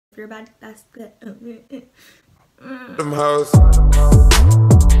If you're bad, that's good.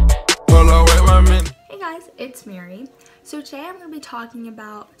 Hey guys, it's Mary. So today I'm going to be talking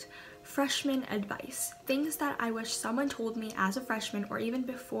about freshman advice. Things that I wish someone told me as a freshman or even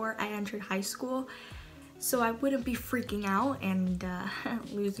before I entered high school, so I wouldn't be freaking out and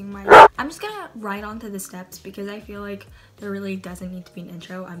losing my... I'm just gonna write onto the steps because I feel like there really doesn't need to be an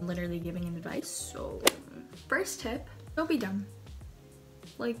intro. I'm literally giving an advice. So first tip, don't be dumb.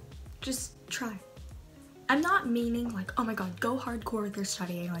 Like, just try. I'm not meaning like, oh my god, go hardcore with your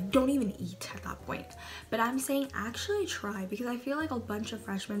studying, like don't even eat at that point. But I'm saying actually try, because I feel like a bunch of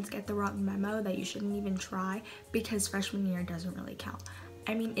freshmen get the wrong memo that you shouldn't even try because freshman year doesn't really count.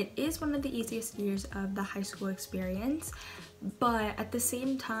 I mean, it is one of the easiest years of the high school experience, but at the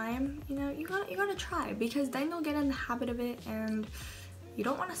same time, you know, you gotta try, because then you'll get in the habit of it and you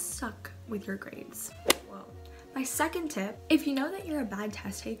don't want to suck with your grades. Whoa. My second tip, if you know that you're a bad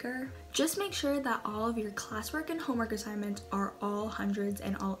test taker, just make sure that all of your classwork and homework assignments are all hundreds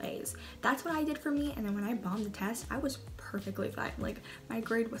and all A's. That's what I did for me, and then when I bombed the test, I was perfectly fine. Like, my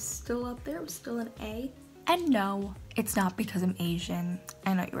grade was still up there, it was still an A. And no, it's not because I'm Asian.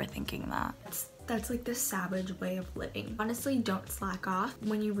 I know you were thinking that. That's like the savage way of living. Honestly, don't slack off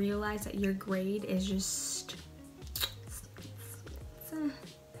when you realize that your grade is just...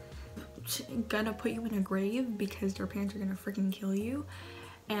 gonna put you in a grave because your parents are gonna freaking kill you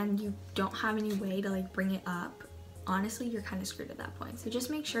and you don't have any way to like bring it up. Honestly, you're kind of screwed at that point. So just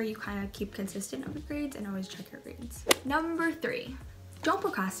make sure you kind of keep consistent on your grades and always check your grades. Number 3, don't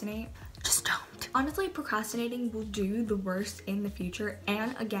procrastinate. Just don't. Honestly, procrastinating will do the worst in the future,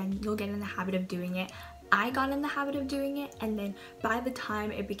 and again, you'll get in the habit of doing it. I got in the habit of doing it, and then by the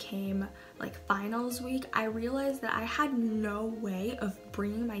time it became like finals week, I realized that I had no way of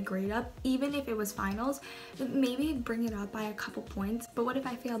bringing my grade up, even if it was finals. Maybe bring it up by a couple points, but what if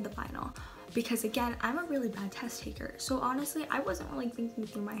I failed the final? Because again, I'm a really bad test taker. So honestly, I wasn't really thinking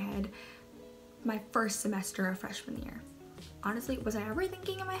through my head my first semester of freshman year. Honestly, was I ever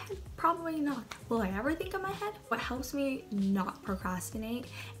thinking in my head? Probably not. Will I ever think in my head? What helps me not procrastinate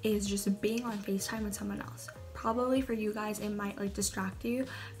is just being on FaceTime with someone else. Probably for you guys, it might like distract you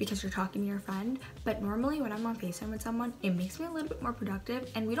because you're talking to your friend, but normally when I'm on FaceTime with someone, it makes me a little bit more productive,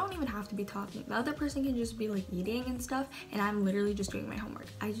 and we don't even have to be talking. The other person can just be like eating and stuff, and I'm literally just doing my homework.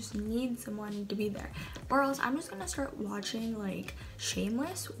 I just need someone to be there, or else I'm just gonna start watching like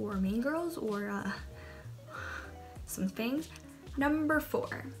Shameless or Mean Girls or some things. Number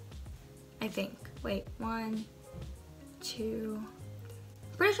 4, I think. Wait, 1, 2,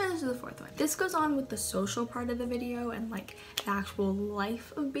 pretty sure this is the 4th one. This goes on with the social part of the video and like the actual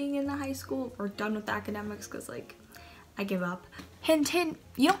life of being in the high school. We're done with the academics because like I give up. Hint, hint,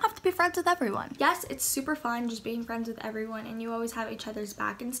 you don't have to be friends with everyone. Yes, it's super fun just being friends with everyone and you always have each other's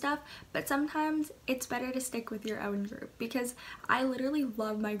back and stuff, but sometimes it's better to stick with your own group, because I literally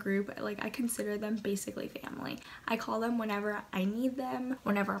love my group. Like, I consider them basically family. I call them whenever I need them,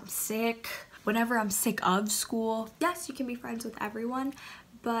 whenever I'm sick of school. Yes, you can be friends with everyone,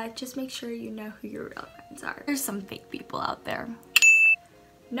 but just make sure you know who your real friends are. There's some fake people out there.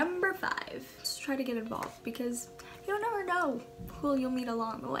 Number 5, just try to get involved, because you'll never know who you'll meet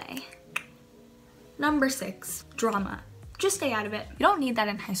along the way. Number 6, drama. Just stay out of it. You don't need that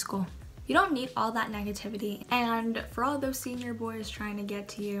in high school. You don't need all that negativity. And for all those senior boys trying to get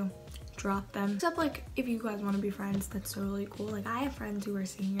to you, drop them. Except like if you guys want to be friends, that's totally cool. Like, I have friends who are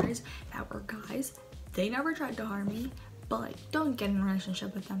seniors that were guys. They never tried to harm me. But like, don't get in a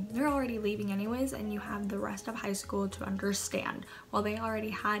relationship with them. They're already leaving anyways, and you have the rest of high school to understand, while they already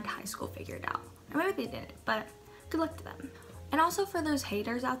had high school figured out. Or maybe they didn't, but good luck to them. And also for those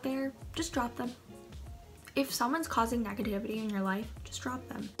haters out there, just drop them. If someone's causing negativity in your life, just drop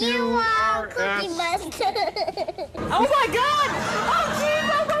them. You are Cookie Monster. Oh my god! Oh jeez!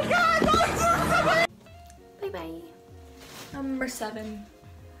 Oh my god! Oh, bye bye. Number 7.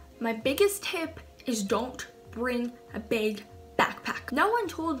 My biggest tip is don't bring a big backpack. No one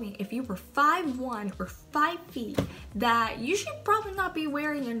told me if you were 5'1" or 5 feet that you should probably not be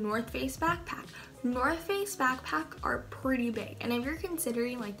wearing a North Face backpack. North Face backpack are pretty big, and if you're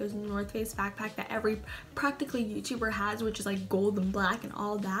considering like those North Face backpack that every practically YouTuber has, which is like gold and black and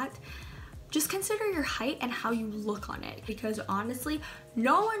all that, just consider your height and how you look on it, because honestly,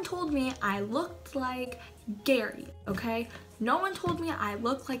 no one told me I looked like Gary, okay? No one told me I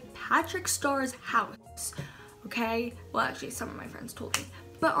looked like Patrick Starr's house, okay? Well, actually, some of my friends told me.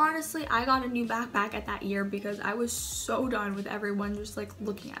 But honestly, I got a new backpack at that year because I was so done with everyone just like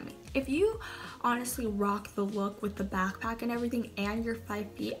looking at me. If you honestly rock the look with the backpack and everything and you're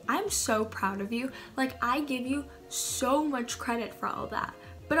 5 feet, I'm so proud of you. Like, I give you so much credit for all that.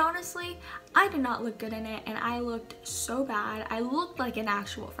 But honestly, I did not look good in it, and I looked so bad. I looked like an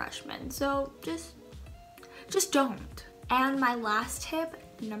actual freshman, so just don't. And my last tip,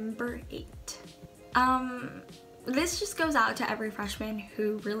 number 8. This just goes out to every freshman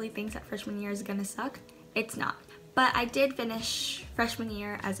who really thinks that freshman year is gonna suck. It's not. But I did finish freshman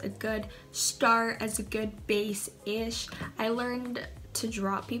year as a good start, as a good base-ish. I learned to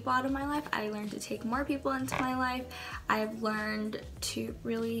drop people out of my life. I learned to take more people into my life. I've learned to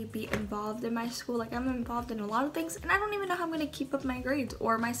really be involved in my school. Like, I'm involved in a lot of things, and I don't even know how I'm gonna keep up my grades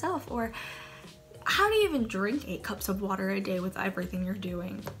or myself, or how do you even drink 8 cups of water a day with everything you're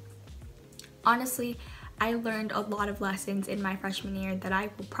doing? Honestly, I learned a lot of lessons in my freshman year that I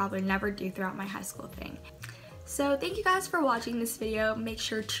will probably never do throughout my high school thing. So thank you guys for watching this video. Make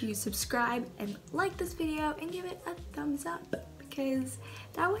sure to subscribe and like this video and give it a thumbs up, because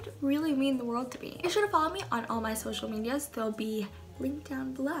that would really mean the world to me. Be sure to follow me on all my social medias. They'll be linked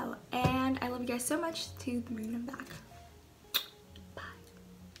down below. And I love you guys so much. To the moon and back.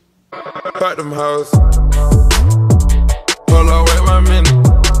 Bye. Got them hoes. Hold on, wait 1 minute.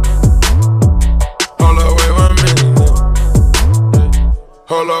 Hold on, wait 1 minute.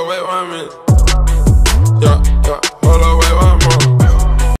 Hold on, wait 1 minute.